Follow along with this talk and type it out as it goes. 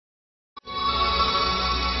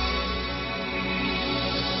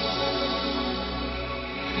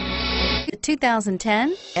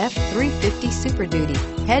2010 F-350 Super Duty.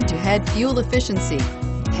 Head-to-head fuel efficiency,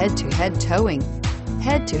 head-to-head towing,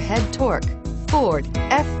 head-to-head torque. Ford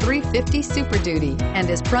F-350 Super Duty and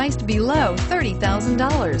is priced below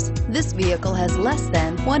 $30,000. This vehicle has less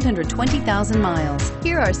than 120,000 miles.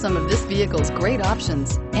 Here are some of this vehicle's great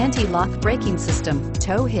options: anti-lock braking system,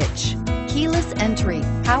 tow hitch, keyless entry,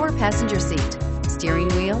 power passenger seat, steering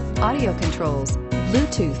wheel audio controls,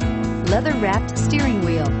 Bluetooth, leather-wrapped steering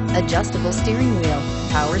wheel, adjustable steering wheel,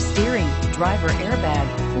 power steering, driver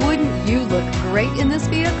airbag. Wouldn't you look great in this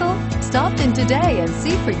vehicle? Stop in today and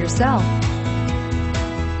see for yourself.